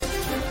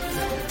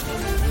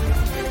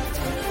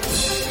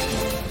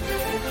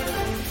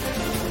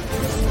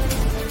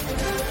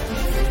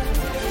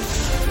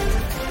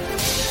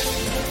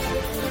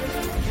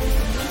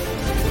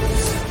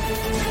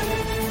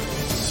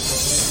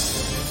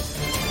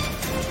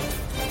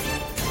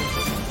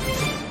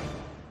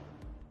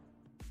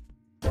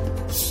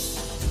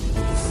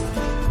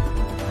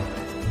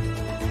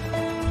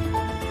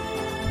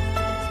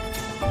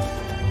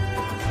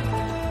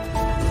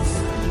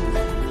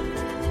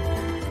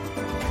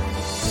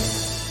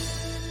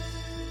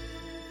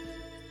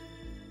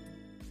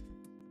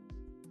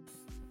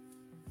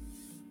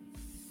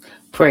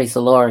Praise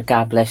the Lord.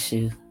 God bless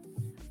you.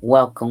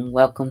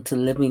 Welcome to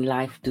Living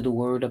Life Through the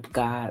Word of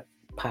God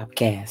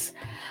podcast.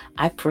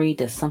 I pray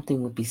that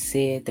something would be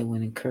said that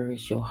would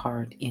encourage your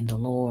heart in the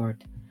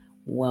Lord.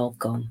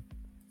 Welcome,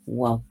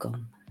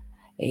 welcome.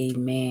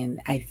 Amen.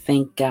 I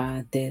thank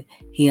God that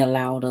He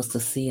allowed us to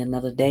see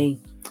another day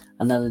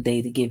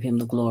to give Him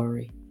the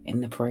glory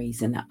and the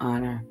praise and the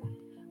honor.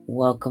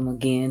 Welcome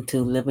again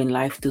to Living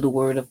Life Through the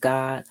Word of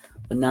God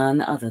with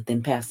none other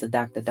than Pastor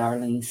Dr.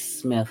 Darlene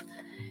Smith.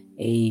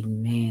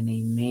 Amen.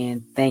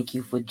 Amen. Thank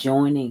you for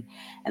joining.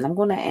 And I'm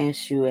going to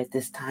ask you at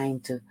this time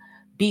to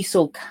be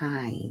so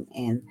kind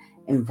and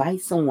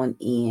invite someone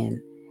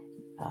in.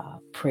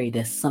 Pray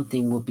that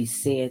something will be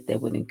said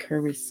that would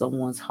encourage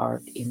someone's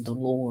heart in the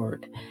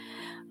Lord.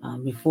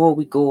 Before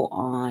we go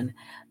on,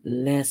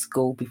 let's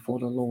go before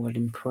the Lord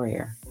in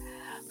prayer.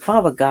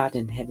 Father God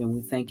in heaven,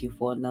 we thank you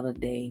for another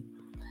day,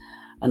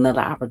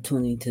 another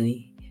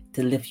opportunity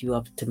to lift you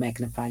up, to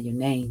magnify your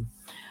name.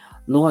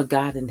 Lord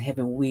God in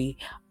heaven, we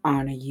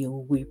honor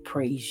you, we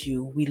praise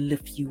you, we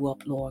lift you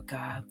up, Lord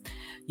God.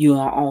 You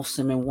are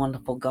awesome and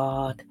wonderful,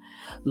 God.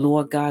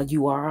 Lord God,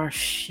 you are our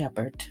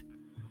shepherd.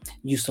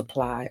 You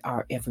supply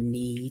our every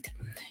need.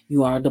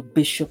 You are the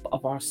bishop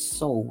of our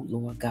soul,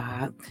 Lord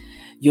God.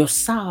 You're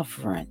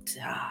sovereign.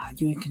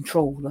 You're in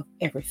control of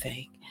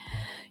everything.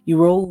 You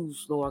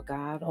rose, Lord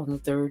God, on the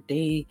third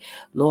day,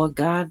 Lord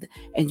God,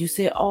 and you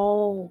said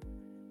all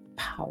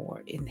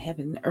power in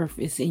heaven and earth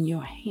is in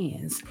your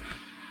hands.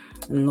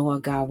 And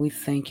Lord God, we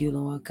thank you,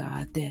 Lord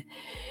God, that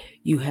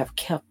you have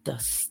kept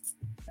us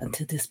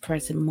until this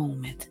present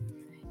moment.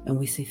 And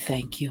we say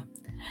thank you.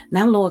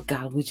 Now, Lord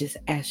God, we just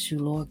ask you,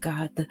 Lord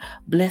God, to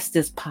bless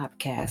this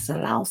podcast.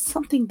 Allow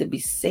something to be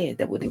said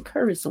that would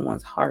encourage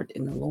someone's heart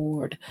in the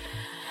Lord.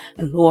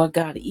 And Lord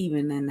God,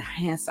 even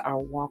enhance our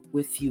walk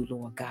with you,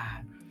 Lord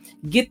God.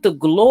 Get the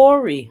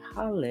glory.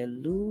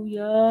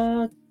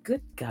 Hallelujah.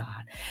 Good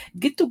God.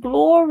 Get the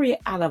glory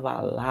out of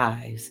our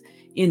lives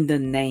in the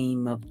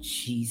name of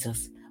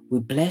Jesus. We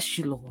bless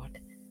you, Lord.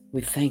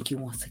 We thank you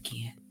once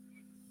again.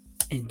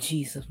 In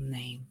Jesus'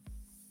 name,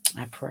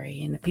 I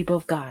pray. And the people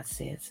of God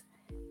says,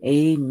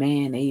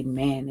 Amen,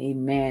 amen,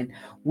 amen.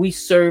 We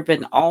serve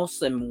an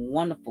awesome,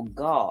 wonderful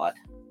God.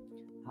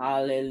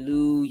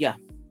 Hallelujah.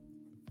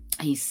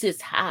 He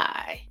sits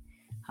high.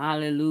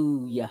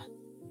 Hallelujah.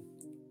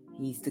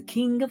 He's the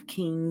King of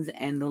Kings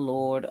and the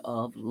Lord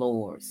of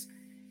Lords.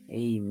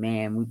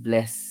 Amen. We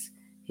bless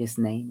his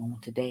name on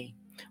today.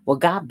 Well,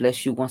 God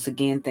bless you once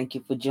again. Thank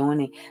you for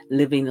joining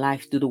Living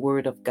Life Through the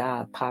Word of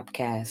God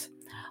podcast.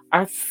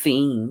 Our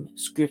theme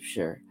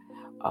scripture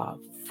uh,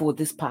 for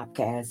this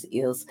podcast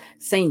is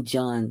St.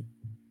 John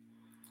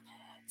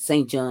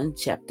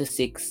chapter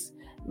 6,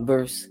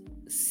 verse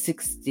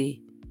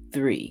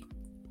 63.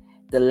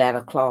 The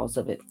latter clause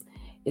of it.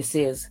 It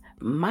says,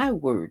 my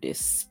word is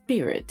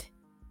spirit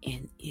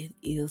and it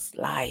is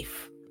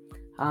life.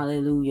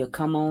 Hallelujah.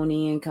 Come on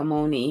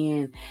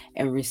in,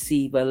 and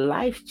receive a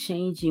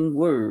life-changing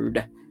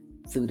word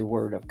through the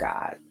word of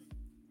God.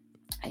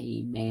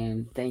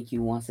 Amen. Thank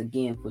you once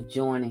again for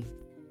joining.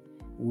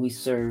 We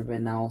serve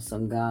an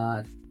awesome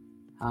God.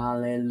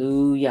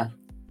 Hallelujah.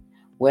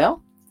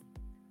 Well,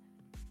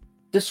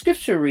 the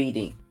scripture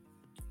reading.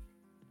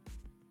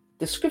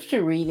 The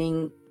scripture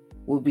reading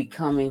will be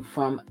coming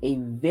from a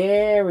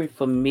very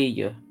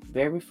familiar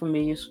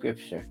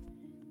scripture.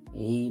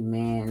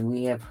 Amen.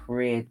 We have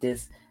read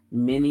this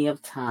many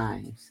of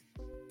times.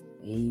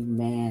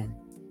 Amen.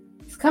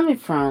 It's coming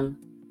from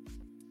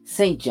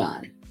St.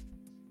 John.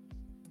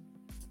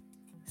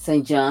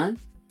 St. John,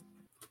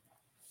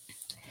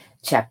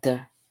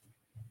 chapter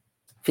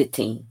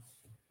 15.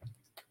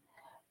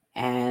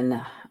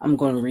 And I'm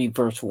going to read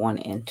verse 1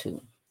 and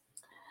 2.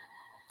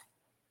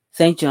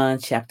 St. John,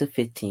 chapter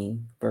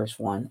 15, verse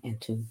 1 and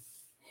 2.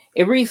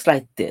 It reads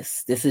like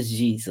this. This is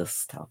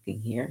Jesus talking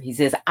here. He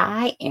says,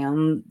 I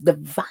am the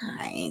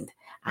vine.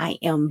 I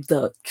am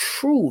the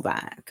true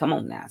vine. Come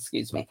on now,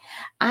 excuse me.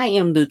 I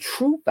am the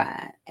true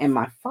vine, and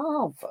my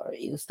Father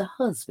is the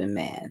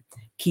husbandman.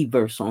 Key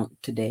verse on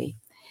today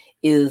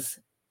is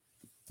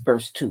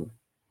verse 2.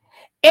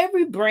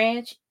 Every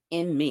branch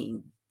in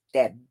me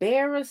that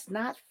beareth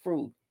not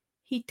fruit,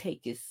 he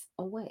taketh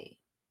away.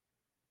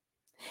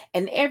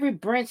 And every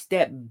branch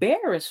that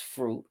beareth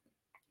fruit,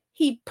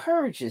 he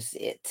purges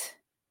it,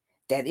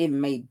 that it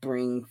may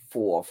bring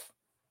forth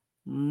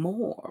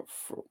more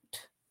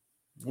fruit.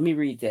 Let me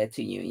read that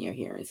to you in your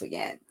hearings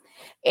again.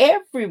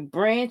 Every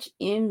branch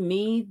in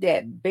me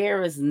that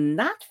beareth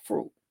not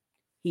fruit,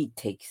 he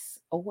takes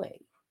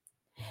away.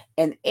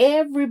 And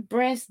every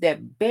branch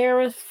that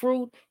beareth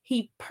fruit,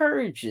 he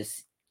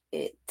purges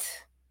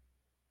it,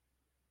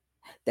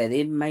 that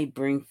it may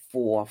bring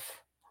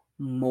forth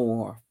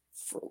more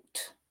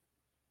fruit.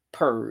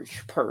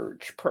 Purge,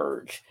 purge,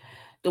 purge.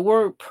 The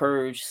word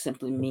purge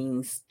simply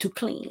means to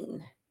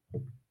clean,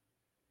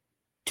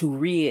 to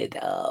rid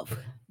of,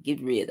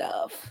 get rid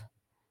of,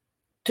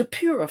 to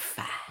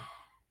purify,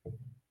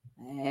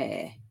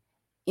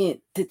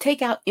 to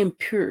take out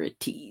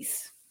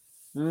impurities.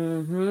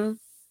 hmm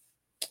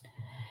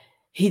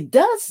He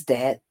does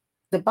that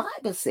the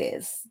Bible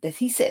says that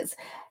he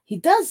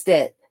does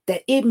that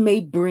it may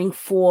bring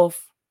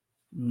forth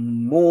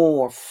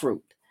more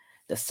fruit.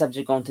 The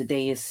subject on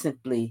today is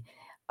simply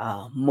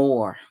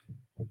more,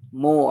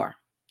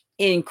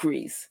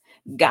 increase.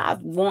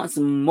 God wants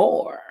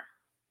more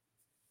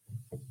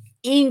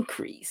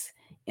increase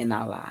in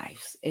our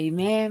lives.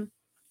 Amen.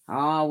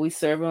 Oh, we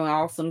serve an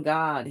awesome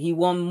God. He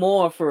wants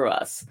more for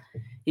us.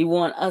 He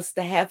wants us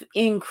to have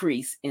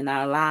increase in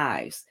our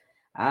lives.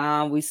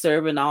 We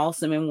serve an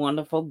awesome and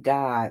wonderful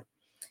God.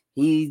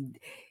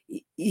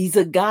 He's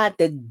a God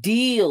that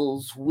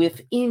deals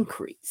with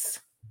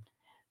increase.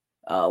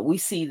 We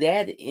see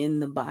that in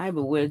the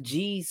Bible where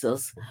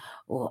Jesus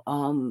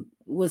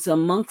was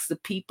amongst the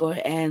people,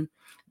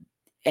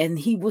 and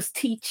he was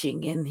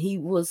teaching, and he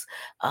was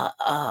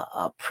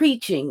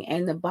preaching,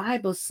 and the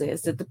Bible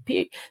says that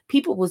the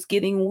people was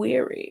getting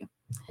weary,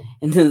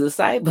 and the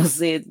disciples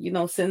said,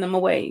 send them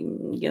away,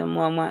 get them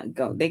on,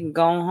 go, they can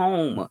go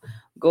home or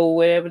go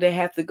wherever they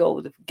have to go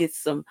to get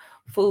some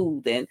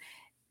food.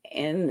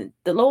 And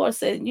the Lord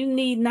said, you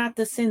need not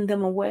to send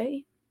them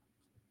away.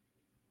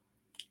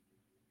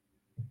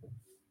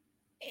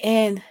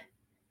 And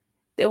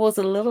there was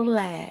a little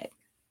lad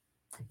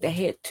that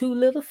had 2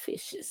 little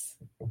fishes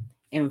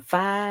and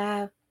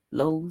 5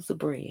 loaves of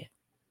bread.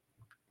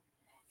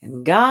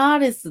 And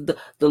God is the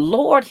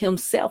Lord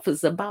himself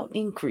is about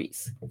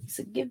increase. He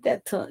said, give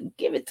it to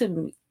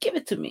me, give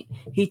it to me.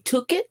 He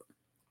took it,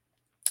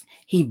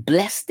 he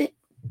blessed it,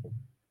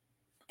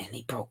 and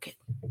he broke it.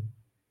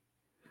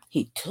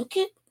 He took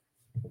it,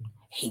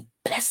 he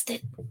blessed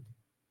it,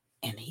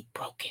 and he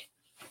broke it.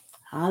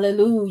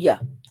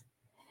 Hallelujah.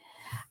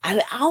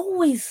 I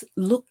always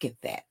look at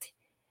that.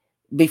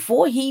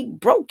 Before he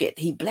broke it,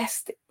 he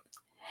blessed it.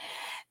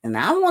 And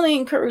I want to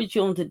encourage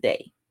you on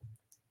today.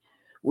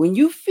 When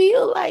you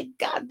feel like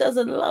God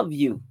doesn't love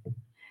you,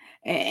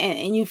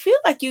 and you feel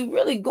like you're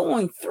really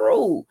going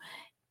through,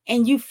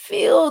 and you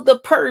feel the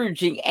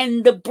purging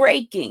and the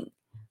breaking,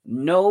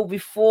 know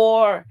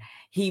before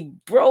he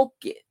broke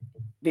it,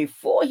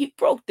 before he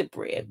broke the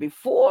bread,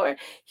 before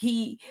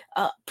he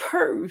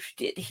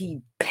purged it,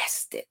 he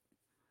blessed it.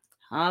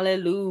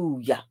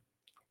 Hallelujah.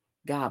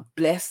 God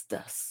blessed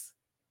us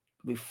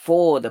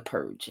before the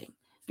purging,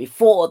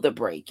 before the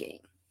breaking.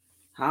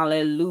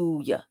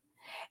 Hallelujah.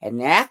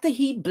 And after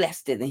he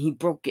blessed it and he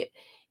broke it,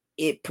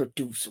 it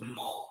produced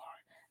more.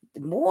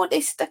 The more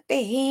they stuck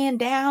their hand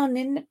down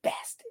in the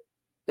basket,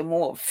 the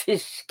more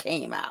fish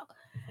came out.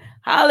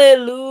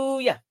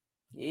 Hallelujah.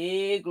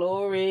 Yeah,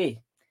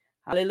 glory.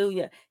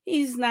 Hallelujah.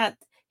 He's not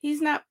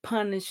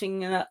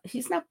punishing us.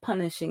 He's not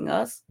punishing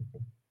us.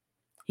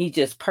 He's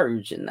just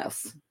purging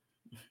us.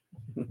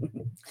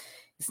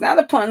 It's not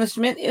a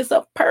punishment, it's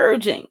a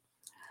purging.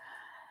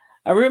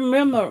 I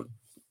remember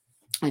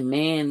a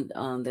man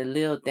that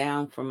lived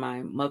down from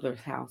my mother's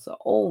house, an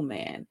old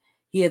man.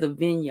 He had a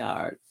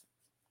vineyard.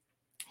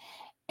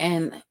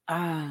 And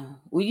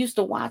we used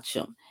to watch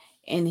him.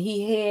 And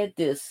he had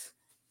this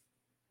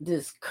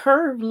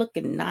curved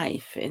looking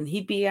knife, and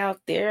he'd be out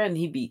there and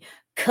he'd be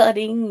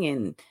cutting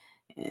and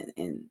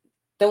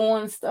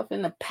throwing stuff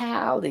in the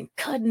pile and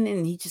cutting,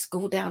 and he just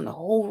go down the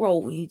whole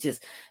road, and he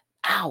just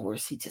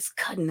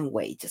cutting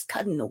away,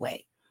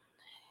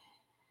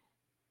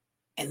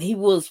 and he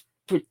was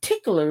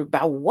particular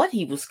about what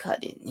he was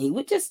cutting. He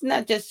would just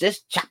not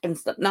just chopping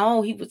stuff.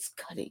 No, he was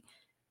cutting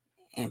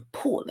and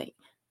pulling,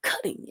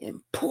 cutting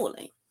and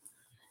pulling.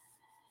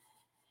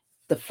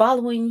 The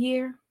following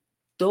year,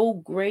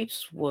 those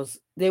grapes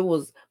there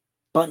was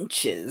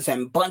bunches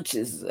and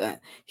bunches,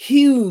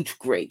 huge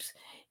grapes.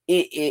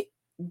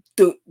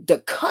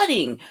 The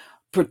cutting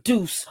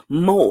produced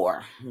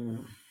more,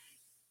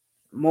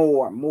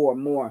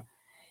 more.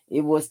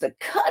 It was the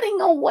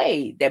cutting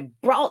away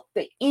that brought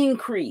the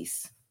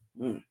increase.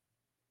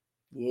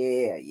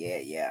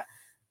 Yeah.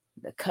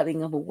 The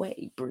cutting of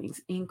away brings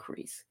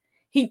increase.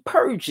 He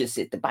purges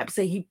it. The Bible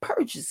says he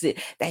purges it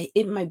that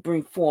it might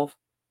bring forth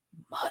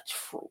much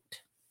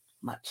fruit.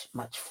 Much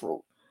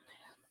fruit.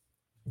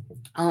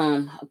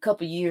 A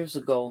couple years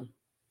ago,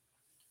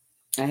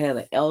 I had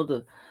an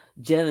elder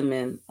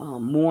gentleman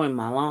mowing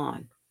my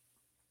lawn,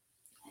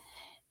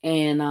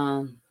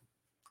 and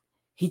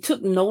he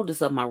took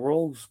notice of my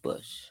rose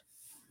bush,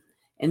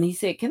 and he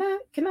said, "Can I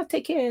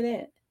take care of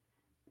that?"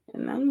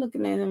 And I'm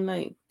looking at him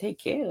like, "Take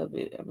care of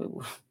it? I mean,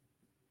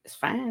 it's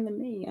fine to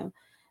me."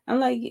 I'm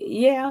like,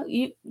 "Yeah,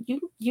 you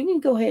can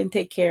go ahead and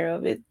take care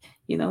of it.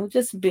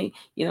 Just be,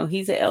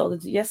 he's an elder.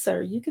 Yes,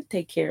 sir, you can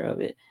take care of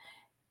it."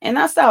 And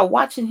I started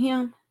watching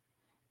him,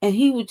 and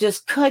he was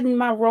just cutting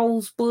my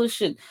rose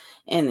bush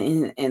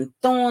and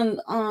throwing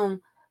uh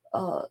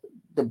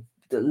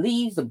the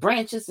leaves, the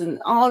branches, and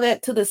all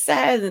that to the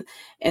side,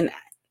 and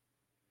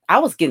I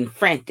was getting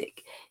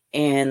frantic.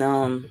 And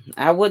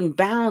I wasn't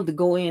bound to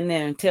go in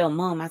there and tell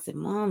Mom. I said,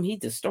 "Mom, he's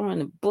destroying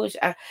the bush."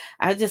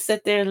 I just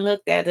sat there and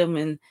looked at him,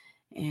 and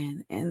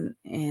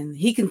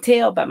he can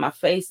tell by my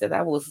face that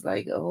I was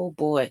like, "Oh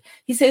boy."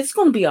 He said, "It's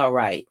gonna be all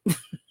right."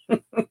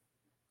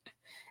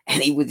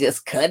 And he was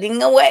just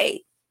cutting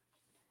away.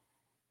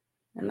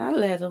 And I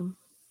let him.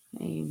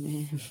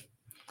 Amen.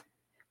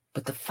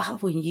 But the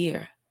following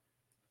year,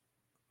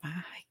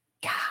 my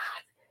God,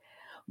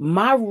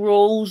 my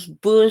rose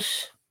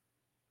bush,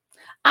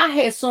 I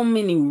had so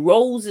many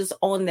roses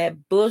on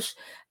that bush.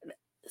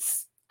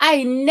 I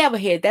ain't never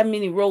had that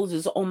many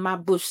roses on my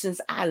bush since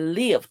I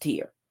lived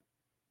here.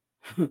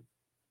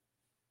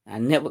 I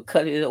never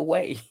cut it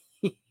away.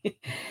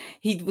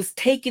 He was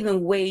taking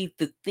away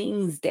the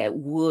things that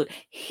would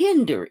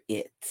hinder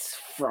it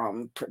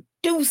from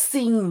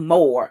producing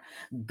more.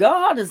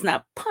 God is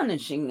not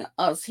punishing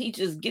us. He's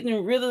just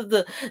getting rid of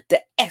the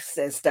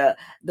excess,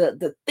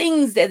 the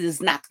things that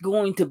is not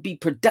going to be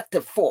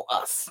productive for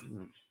us.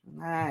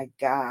 My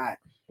God.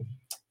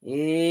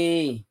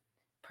 Hey,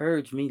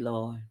 purge me,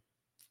 Lord.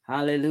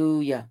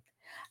 Hallelujah.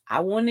 I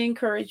want to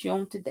encourage you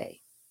on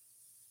today.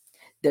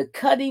 The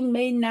cutting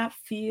may not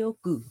feel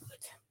good,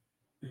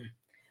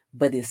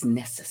 but it's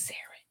necessary.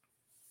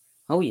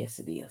 Oh, yes,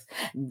 it is.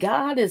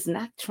 God is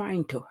not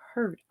trying to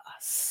hurt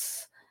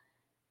us.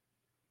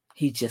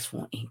 He just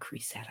wants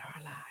increase at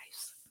our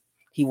lives.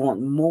 He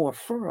wants more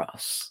for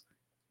us.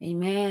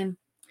 Amen.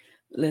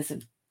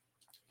 Listen,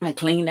 I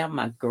cleaned out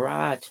my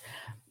garage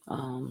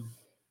about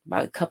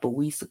a couple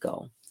weeks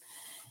ago.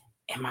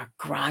 And my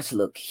garage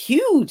looked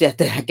huge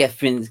after I got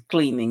finished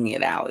cleaning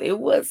it out. It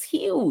was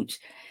huge.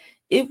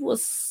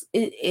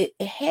 It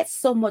had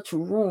so much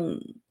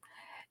room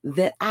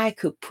that I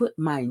could put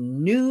my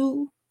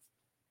new,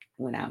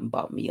 went out and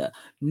bought me a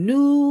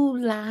new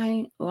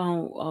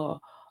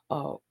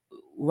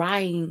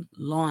riding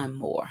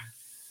lawnmower,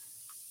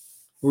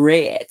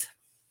 red,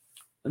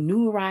 a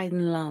new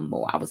riding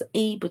lawnmower. I was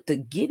able to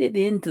get it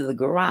into the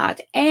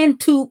garage and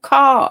 2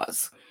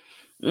 cars.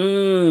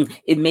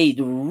 It made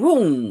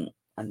room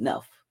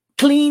enough.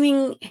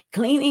 Cleaning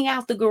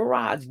out the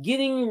garage,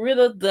 getting rid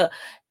of the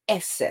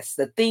excess,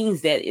 the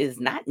things that is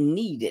not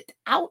needed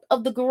out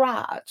of the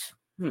garage.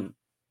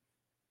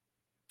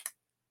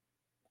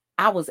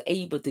 I was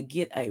able to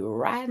get a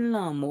riding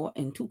lawnmower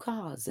and 2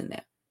 cars in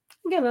there.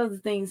 Get other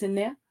things in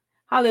there.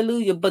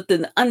 Hallelujah. But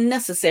the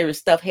unnecessary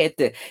stuff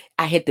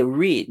I had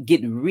to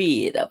get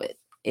rid of it.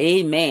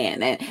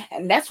 Amen.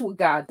 And that's what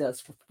God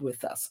does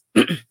with us.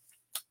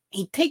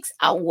 He takes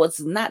out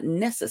what's not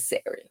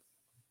necessary.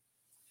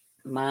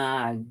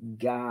 My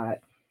God.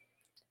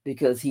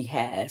 Because he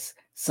has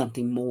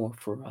something more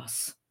for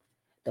us.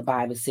 The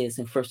Bible says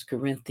in 1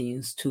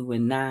 Corinthians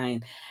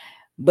 2:9,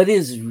 but it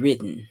is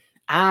written,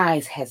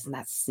 eyes has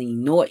not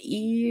seen, nor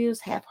ears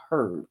have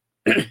heard.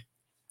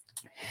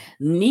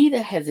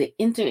 Neither has it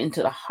entered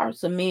into the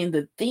hearts of men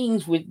the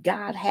things which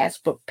God has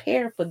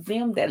prepared for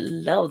them that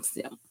loves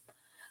him.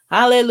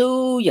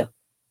 Hallelujah.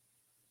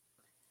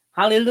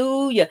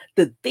 Hallelujah.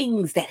 The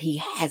things that he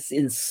has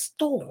in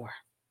store.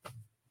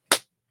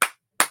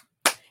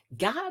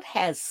 God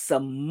has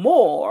some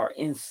more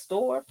in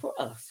store for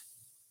us.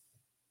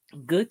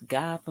 Good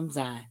God from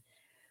Zion.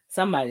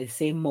 Somebody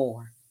say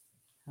more.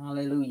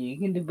 Hallelujah. You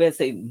can do better.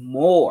 Say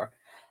more.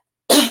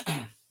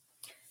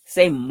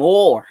 Say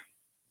more.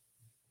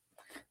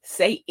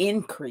 Say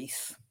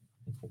increase.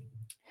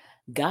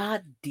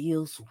 God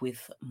deals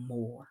with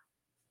more.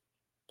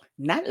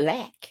 Not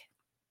lack,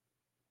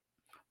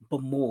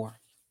 but more.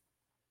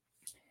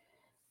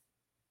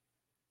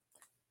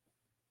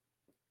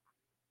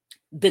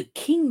 The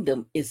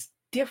kingdom is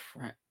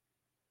different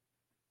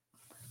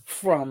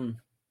from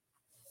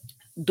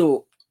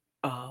the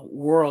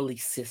worldly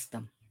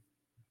system.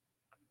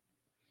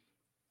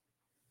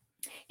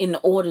 In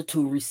order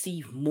to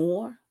receive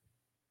more,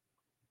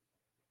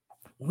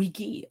 we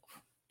give.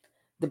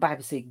 The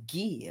Bible says,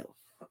 give,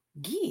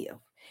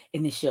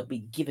 and it shall be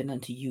given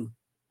unto you.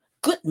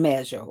 Good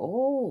measure.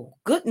 Oh,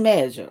 good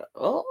measure.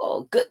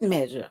 Oh, good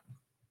measure.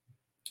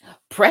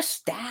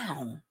 Pressed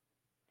down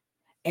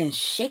and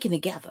shaken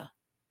together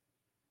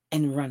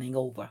and running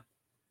over.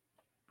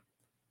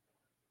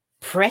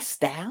 Pressed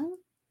down,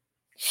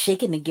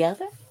 shaken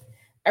together.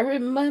 I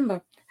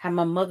remember how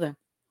my mother,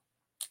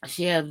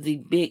 she had the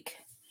big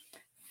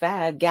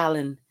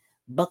 5-gallon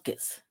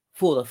buckets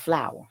full of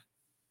flour.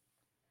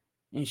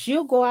 And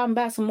she'll go out and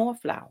buy some more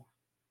flour.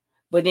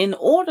 But in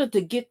order to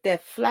get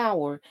that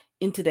flour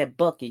into that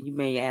bucket, you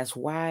may ask,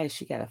 why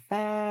she got a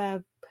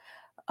 5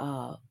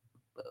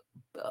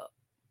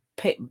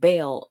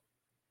 bale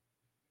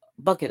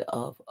bucket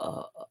of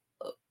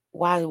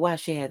why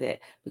she had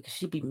that? Because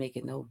she be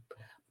making no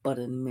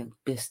buttermilk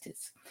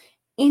biscuits.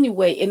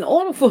 Anyway, in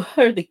order for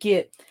her to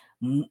get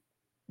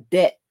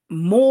that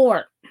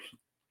more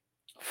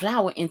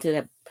flour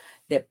into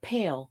that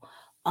pail,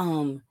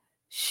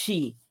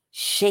 she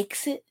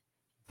shakes it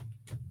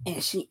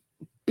and she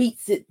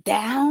beats it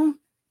down,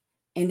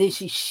 and then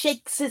she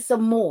shakes it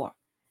some more,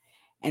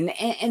 and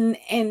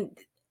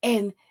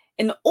in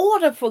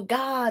order for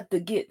God to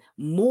get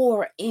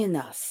more in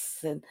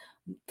us and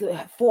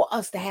for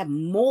us to have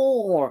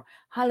more,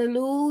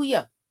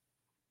 hallelujah,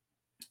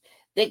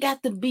 there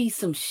got to be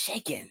some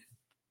shaking.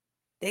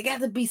 There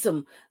got to be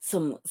some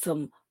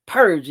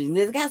purging.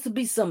 There's got to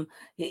be some.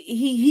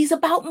 He's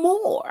about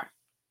more.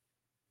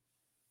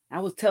 I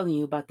was telling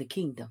you about the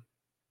kingdom.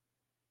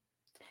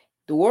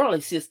 The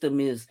worldly system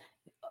is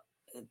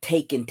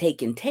take and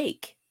take and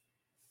take.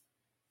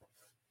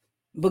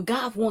 But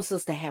God wants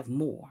us to have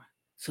more.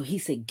 So he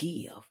said,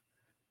 give.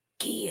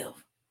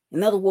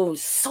 In other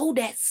words, sow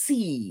that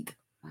seed.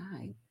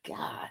 My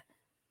God.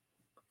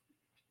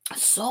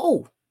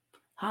 Sow.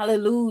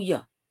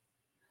 Hallelujah.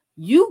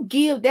 You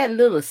give that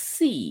little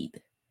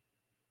seed.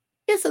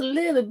 It's a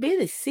little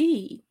bitty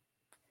seed.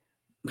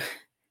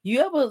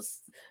 You ever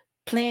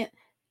plant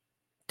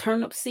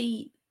turnip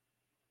seed?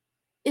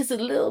 It's a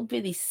little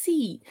bitty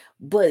seed,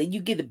 but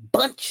you get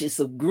bunches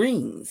of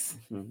greens.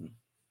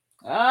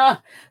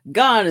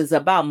 God is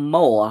about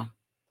more.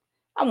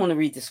 I want to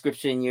read the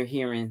scripture in your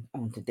hearing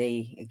on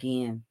today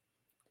again.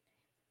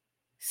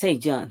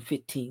 St. John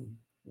 15,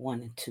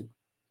 1 and 2.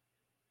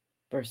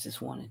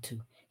 Verses 1 and 2.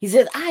 He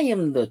said, I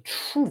am the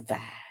true vine,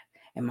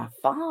 and my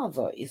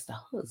Father is the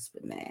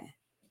husbandman.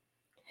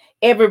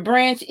 Every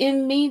branch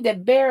in me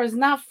that bears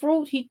not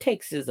fruit, he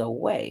takes it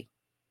away.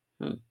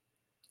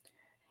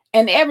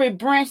 And every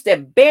branch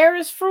that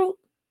bears fruit,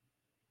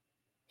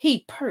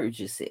 he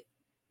purges it.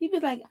 You'd be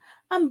like,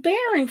 I'm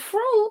bearing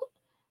fruit.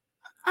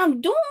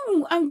 I'm doing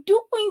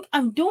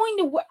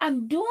the work.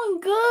 I'm doing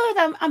good.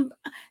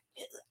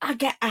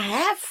 I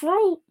have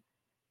fruit.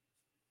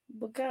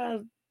 But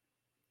God,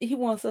 he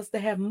wants us to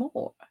have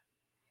more.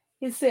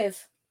 It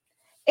says,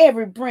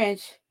 every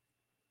branch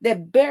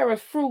that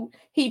beareth fruit,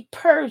 he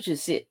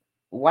purges it.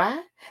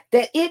 Why?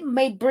 That it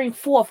may bring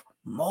forth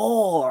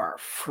more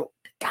fruit.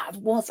 God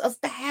wants us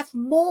to have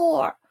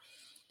more.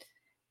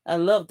 I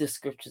love this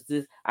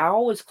scripture. I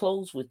always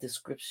close with this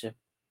scripture.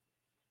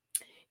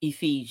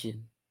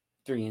 Ephesians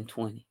 3 and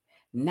 20.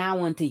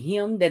 Now unto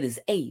him that is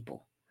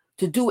able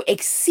to do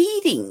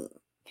exceeding,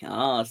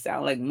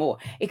 sound like more,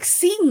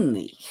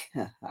 exceedingly,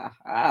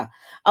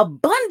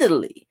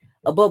 abundantly,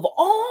 above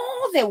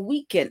all that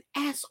we can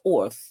ask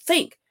or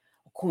think,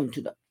 according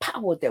to the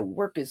power that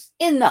worketh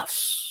in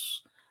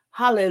us.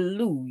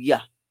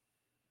 Hallelujah.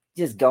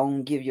 Just go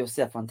and give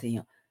yourself unto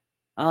him.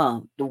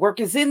 The work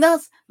is in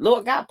us.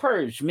 Lord God,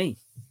 purge me.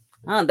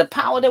 The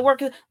power that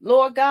worketh,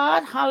 Lord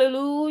God,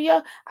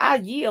 hallelujah. I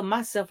yield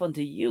myself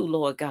unto you,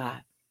 Lord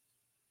God.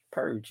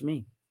 Purge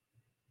me.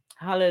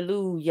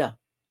 Hallelujah.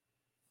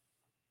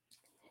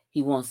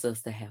 He wants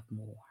us to have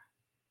more.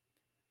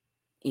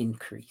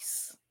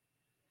 Increase.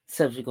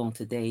 Subject on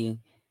today,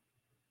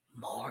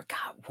 more.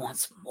 God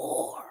wants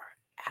more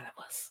out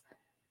of us.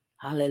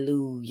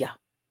 Hallelujah.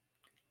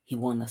 He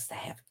wants us to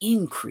have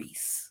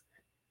increase.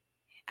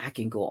 I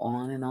can go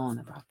on and on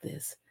about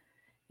this.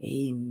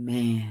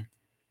 Amen.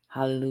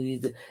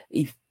 Hallelujah.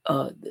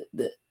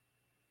 The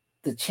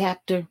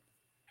chapter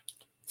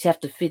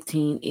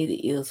 15, it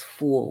is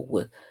full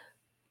with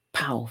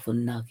powerful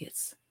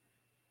nuggets.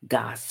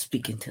 God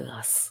speaking to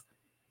us.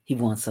 He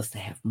wants us to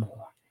have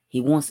more. He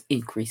wants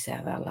increase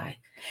out of our life.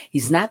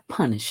 He's not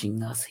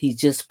punishing us. He's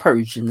just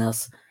purging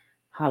us.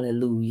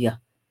 Hallelujah.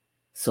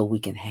 So we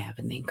can have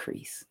an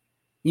increase.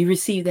 You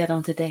receive that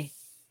on today?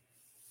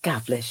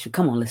 God bless you.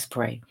 Come on, let's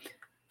pray.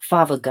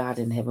 Father God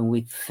in heaven,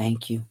 we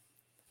thank you.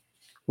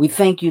 We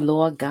thank you,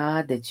 Lord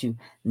God, that you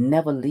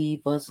never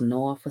leave us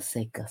nor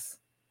forsake us.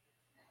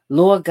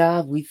 Lord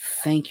God, we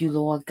thank you,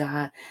 Lord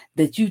God,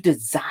 that you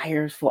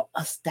desire for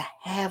us to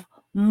have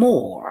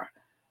more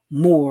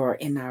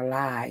in our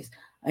lives,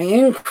 an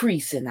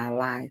increase in our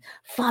lives.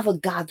 Father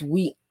God,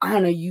 we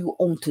honor you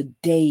on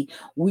today.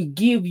 We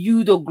give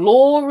you the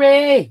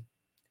glory.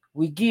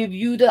 We give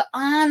you the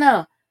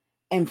honor.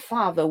 And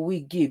Father,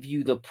 we give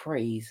you the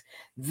praise.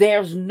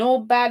 There's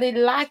nobody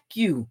like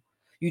you.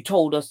 You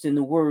told us in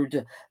the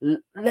word,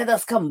 let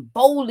us come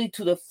boldly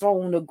to the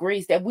throne of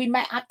grace that we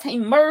might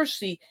obtain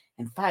mercy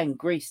and find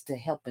grace to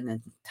help in a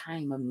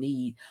time of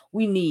need.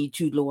 We need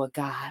you, Lord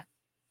God,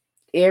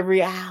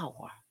 every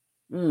hour,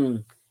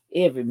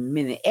 every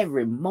minute,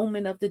 every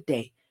moment of the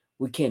day.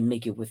 We can't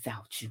make it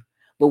without you.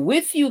 But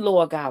with you,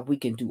 Lord God, we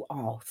can do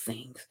all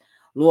things.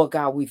 Lord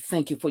God, we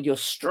thank you for your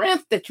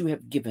strength that you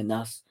have given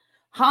us.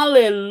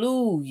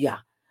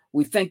 Hallelujah.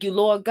 We thank you,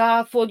 Lord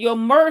God, for your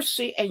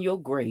mercy and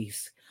your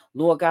grace.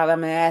 Lord God,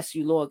 I'm going to ask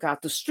you, Lord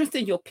God, to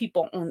strengthen your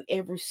people on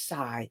every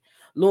side.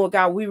 Lord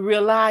God, we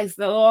realize,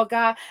 Lord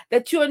God,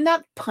 that you're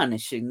not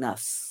punishing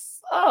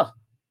us. Oh,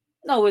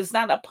 no, it's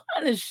not a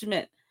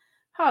punishment.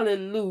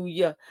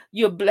 Hallelujah.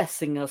 You're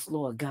blessing us,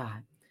 Lord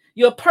God.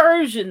 You're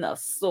purging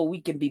us so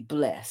we can be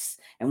blessed.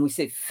 And we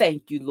say,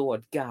 thank you,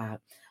 Lord God.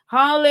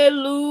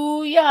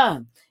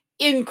 Hallelujah.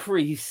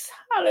 Increase.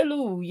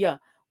 Hallelujah.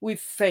 We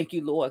thank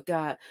you, Lord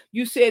God.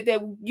 You said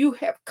that you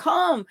have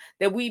come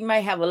that we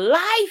may have a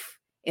life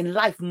and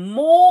life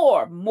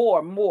more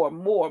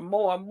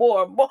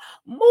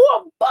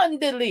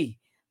abundantly.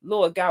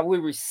 Lord God, we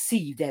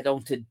receive that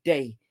on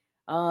today.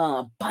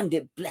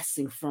 Abundant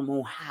blessing from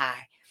on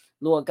high.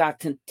 Lord God,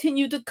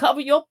 continue to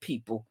cover your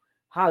people.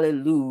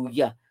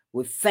 Hallelujah.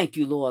 We thank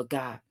you, Lord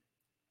God,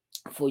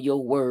 for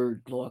your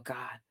word, Lord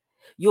God.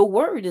 Your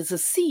word is a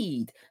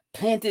seed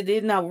planted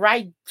in the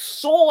right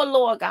soil,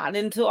 Lord God,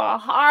 into our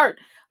heart.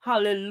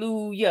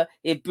 Hallelujah.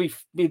 It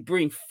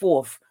bring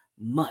forth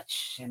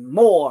much and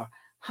more.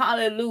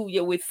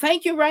 Hallelujah. We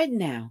thank you right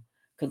now.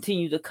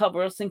 Continue to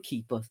cover us and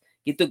keep us.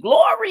 Get the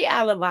glory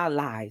out of our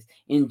lives.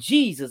 In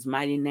Jesus'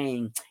 mighty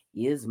name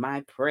is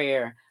my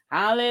prayer.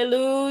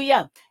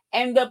 Hallelujah.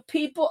 And the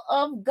people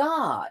of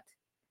God,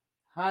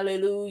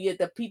 hallelujah.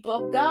 The people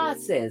of God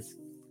says,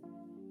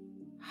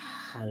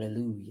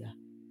 hallelujah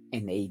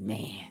and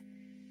amen.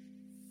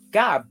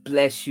 God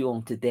bless you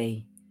on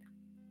today.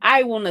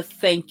 I want to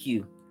thank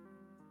you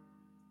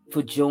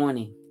for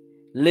joining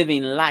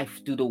Living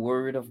Life Through the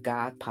Word of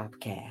God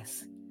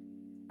podcast.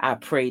 I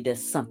pray that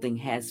something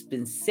has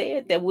been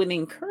said that would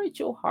encourage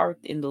your heart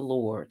in the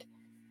Lord.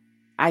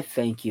 I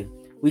thank you.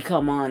 We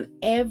come on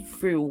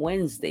every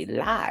Wednesday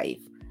live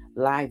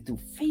through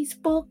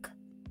Facebook,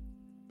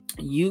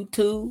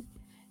 YouTube.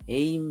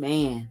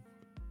 Amen.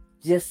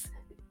 Just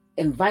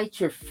invite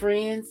your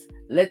friends.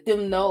 Let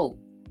them know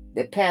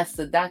that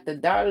Pastor Dr.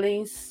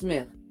 Darlene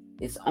Smith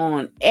is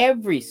on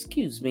every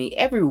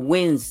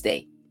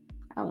Wednesday.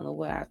 I don't know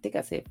where, I think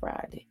I said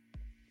Friday.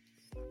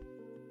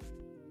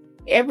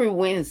 Every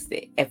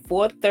Wednesday at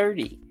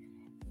 4:30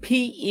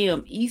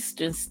 p.m.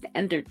 Eastern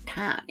Standard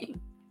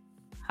Time.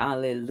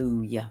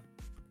 Hallelujah.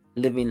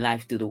 Living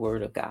Life Through the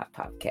Word of God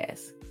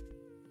podcast.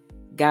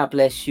 God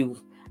bless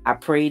you. I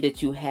pray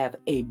that you have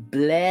a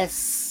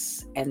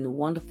blessed and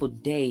wonderful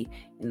day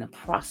and a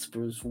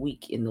prosperous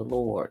week in the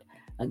Lord.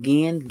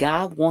 Again,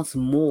 God wants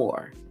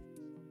more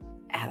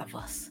out of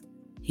us.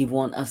 He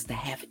wants us to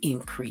have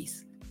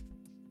increase.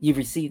 You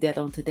received that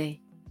on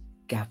today?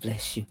 God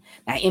bless you.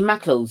 Now, in my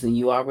closing,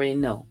 you already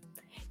know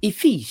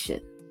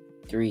Ephesians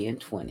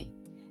 3:20.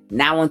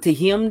 Now unto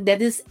him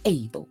that is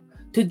able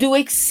to do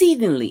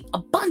exceedingly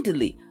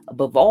abundantly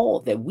above all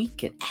that we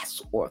can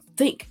ask or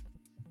think,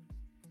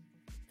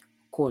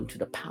 according to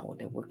the power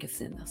that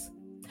worketh in us.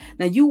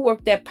 Now you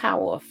work that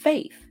power of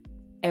faith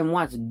and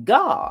watch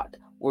God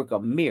work a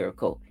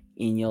miracle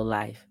in your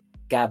life.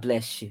 God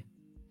bless you.